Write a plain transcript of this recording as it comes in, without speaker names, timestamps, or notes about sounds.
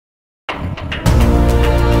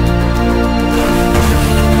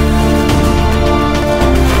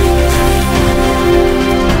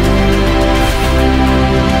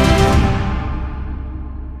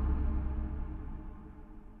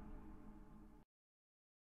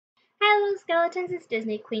Hello, Skeletons. It's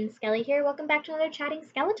Disney Queen Skelly here. Welcome back to another Chatting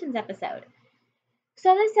Skeletons episode.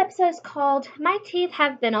 So, this episode is called My Teeth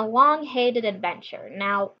Have Been a Long-Hated Adventure.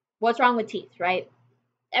 Now, what's wrong with teeth, right?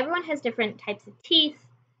 Everyone has different types of teeth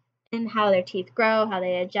and how their teeth grow, how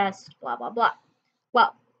they adjust, blah, blah, blah.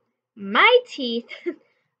 Well, my teeth,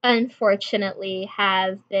 unfortunately,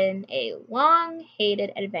 have been a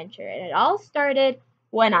long-hated adventure, and it all started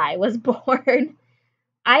when I was born.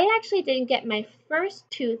 I actually didn't get my first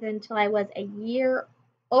tooth until I was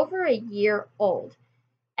over a year old.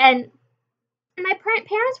 And my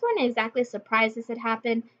parents weren't exactly surprised this had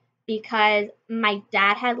happened because my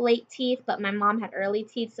dad had late teeth, but my mom had early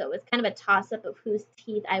teeth, so it was kind of a toss up of whose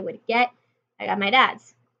teeth I would get. I got my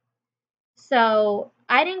dad's. So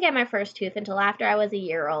I didn't get my first tooth until after I was a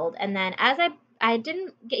year old. And then I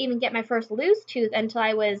didn't even get my first loose tooth until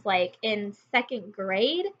I was like in second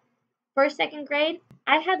grade.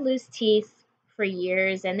 I had loose teeth for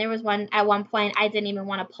years, and there was at one point I didn't even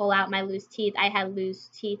want to pull out my loose teeth. I had loose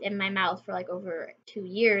teeth in my mouth for like over 2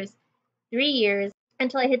 years, 3 years,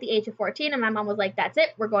 until I hit the age of 14, and my mom was like, "That's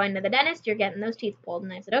it, we're going to the dentist, you're getting those teeth pulled."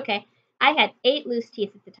 And I said, "Okay." I had 8 loose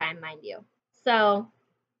teeth at the time, mind you. So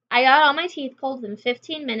I got all my teeth pulled in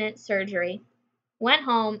 15-minute surgery, went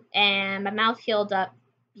home, and my mouth healed up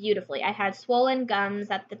beautifully. I had swollen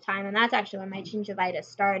gums at the time, and that's actually when my gingivitis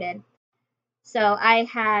started. So I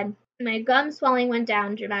had my gum swelling went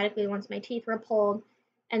down dramatically once my teeth were pulled.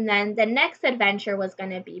 And then the next adventure was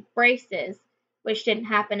going to be braces, which didn't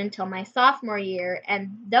happen until my sophomore year.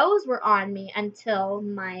 And those were on me until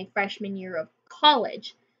my freshman year of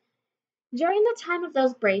college. During the time of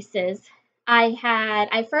those braces,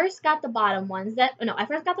 I first got the bottom ones. I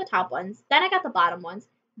first got the top ones. Then I got the bottom ones.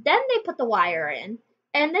 Then they put the wire in.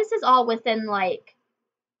 And this is all within like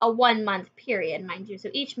a 1 month period, mind you. So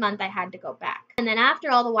each month I had to go back. And then after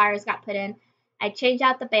all the wires got put in, I changed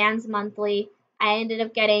out the bands monthly. I ended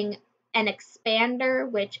up getting an expander,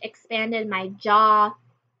 which expanded my jaw,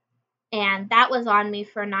 and that was on me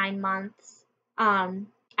for 9 months. I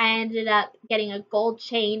ended up getting a gold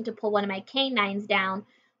chain to pull one of my canines down,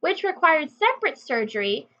 which required separate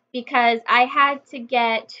surgery because I had to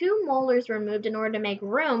get 2 molars removed in order to make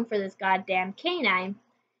room for this goddamn canine.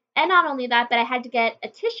 And not only that, but I had to get a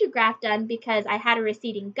tissue graft done because I had a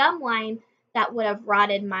receding gum line that would have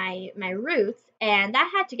rotted my roots, and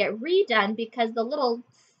that had to get redone because the little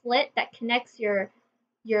slit that connects your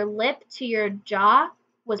lip to your jaw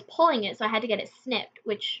was pulling it, so I had to get it snipped,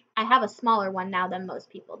 which I have a smaller one now than most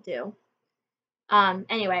people do.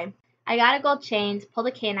 Anyway, I got a gold chain, pulled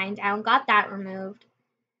the canine down, got that removed.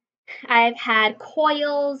 I've had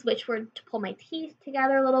coils, which were to pull my teeth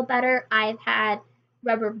together a little better. I've had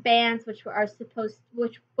rubber bands, which was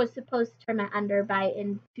supposed to turn my underbite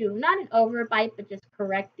into not an overbite, but just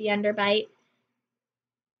correct the underbite.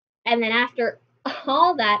 And then after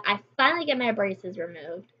all that, I finally get my braces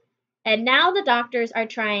removed. And now the doctors are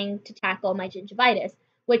trying to tackle my gingivitis,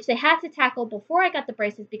 which they had to tackle before I got the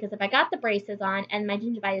braces because if I got the braces on and my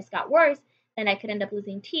gingivitis got worse, then I could end up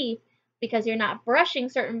losing teeth because you're not brushing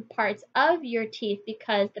certain parts of your teeth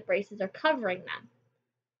because the braces are covering them.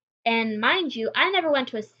 And mind you, I never went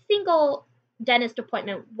to a single dentist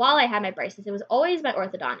appointment while I had my braces. It was always my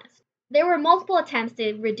orthodontist. There were multiple attempts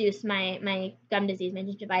to reduce my gum disease, my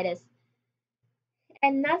gingivitis,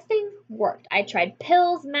 and nothing worked. I tried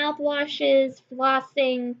pills, mouthwashes,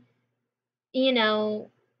 flossing,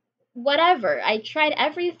 whatever. I tried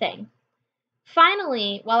everything.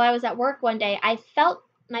 Finally, while I was at work one day, I felt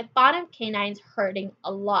my bottom canines hurting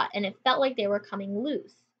a lot, and it felt like they were coming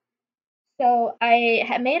loose. So I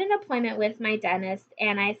had made an appointment with my dentist,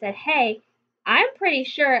 and I said, "Hey, I'm pretty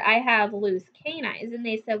sure I have loose canines." And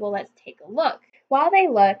they said, "Well, let's take a look." While they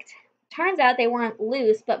looked, turns out they weren't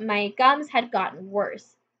loose, but my gums had gotten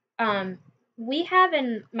worse. We have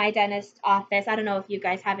in my dentist office, I don't know if you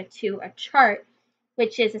guys have it too, a chart,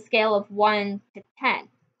 which is a scale of 1 to 10.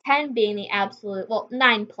 10 being the absolute, well,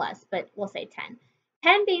 9 plus, but we'll say 10.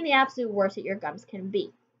 10 being the absolute worst that your gums can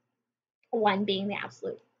be. 1 being the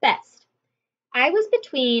absolute best. I was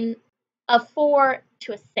between a 4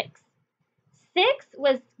 to a 6. 6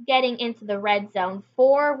 was getting into the red zone,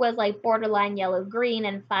 4 was like borderline yellow-green,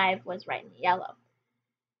 and 5 was right in the yellow.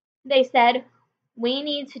 They said, "We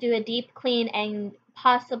need to do a deep clean and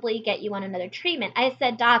possibly get you on another treatment." I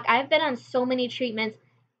said, "Doc, I've been on so many treatments.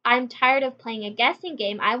 I'm tired of playing a guessing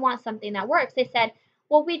game. I want something that works." They said,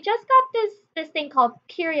 "Well, we just got this thing called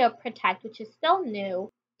Perio Protect, which is still new.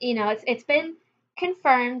 It's been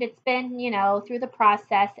confirmed. It's been, through the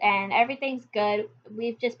process and everything's good.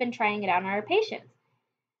 We've just been trying it out on our patients."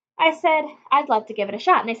 I said, "I'd love to give it a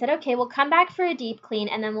shot." And they said, "Okay, we'll come back for a deep clean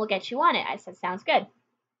and then we'll get you on it." I said, "Sounds good."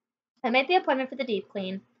 I made the appointment for the deep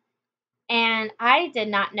clean, and I did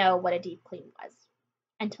not know what a deep clean was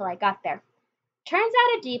until I got there. Turns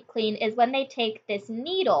out a deep clean is when they take this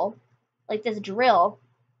needle, like this drill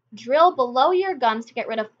below your gums to get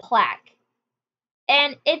rid of plaque.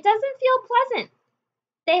 And it doesn't feel pleasant.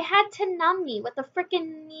 They had to numb me with a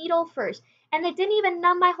freaking needle first. And they didn't even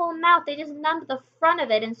numb my whole mouth. They just numbed the front of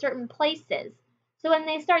it in certain places. So when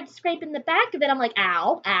they started scraping the back of it, I'm like,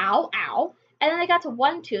 ow, ow, ow. And then I got to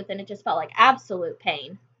one tooth and it just felt like absolute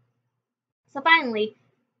pain. So finally,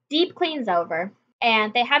 deep clean's over.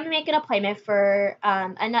 And they had me make an appointment for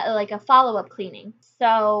a follow-up cleaning.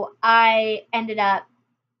 So I ended up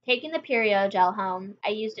taking the Perio gel home. I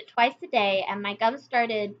used it twice a day, and my gums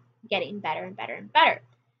started getting better and better and better.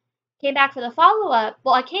 Came back for the follow-up.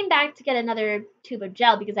 Well, I came back to get another tube of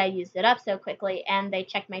gel because I used it up so quickly, and they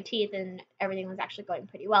checked my teeth, and everything was actually going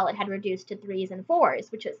pretty well. It had reduced to 3s and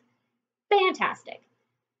 4s, which is fantastic.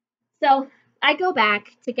 So I go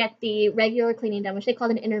back to get the regular cleaning done, which they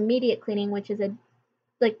called an intermediate cleaning, which is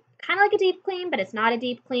kind of like a deep clean, but it's not a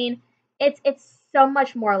deep clean. It's so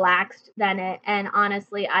much more laxed than it, and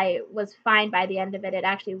honestly, I was fine by the end of it. It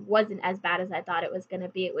actually wasn't as bad as I thought it was going to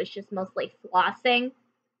be. It was just mostly flossing.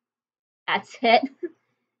 That's it.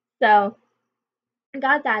 So I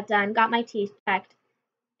got that done, got my teeth checked,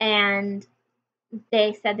 and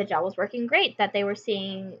they said the gel was working great, that they were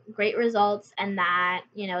seeing great results, and that,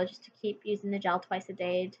 just to keep using the gel twice a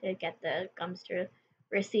day to get the gums to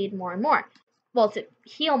recede more and more. Well, to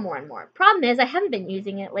heal more and more. Problem is, I haven't been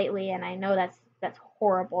using it lately, and I know that's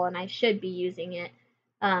horrible, and I should be using it.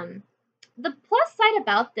 The plus side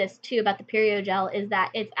about this too, about the Perio gel, is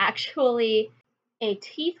that it's actually a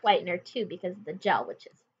teeth whitener too because of the gel, which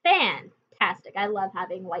is fantastic. I love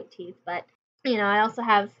having white teeth, but I also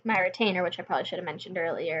have my retainer, which I probably should have mentioned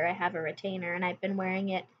earlier. I have a retainer, and I've been wearing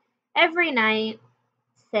it every night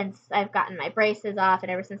since I've gotten my braces off,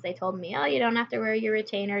 and ever since they told me, oh, you don't have to wear your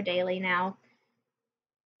retainer daily now.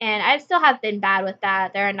 And I still have been bad with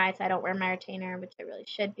that. There are nights I don't wear my retainer, which I really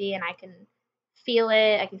should be, and I can feel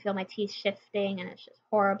it. I can feel my teeth shifting, and it's just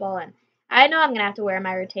horrible. And I know I'm going to have to wear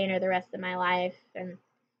my retainer the rest of my life. And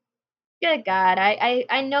good God,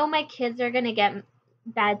 I know my kids are going to get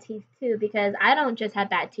bad teeth too, because I don't just have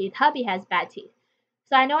bad teeth. Hubby has bad teeth.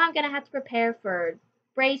 So I know I'm going to have to prepare for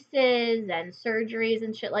braces and surgeries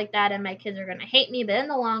and shit like that, and my kids are going to hate me, but in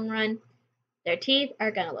the long run, their teeth are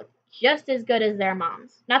going to look just as good as their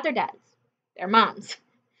moms. Not their dads, their moms.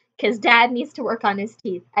 Because dad needs to work on his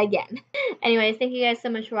teeth again. Anyways, thank you guys so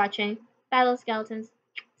much for watching. Bye, little skeletons.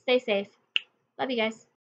 Stay safe. Love you guys.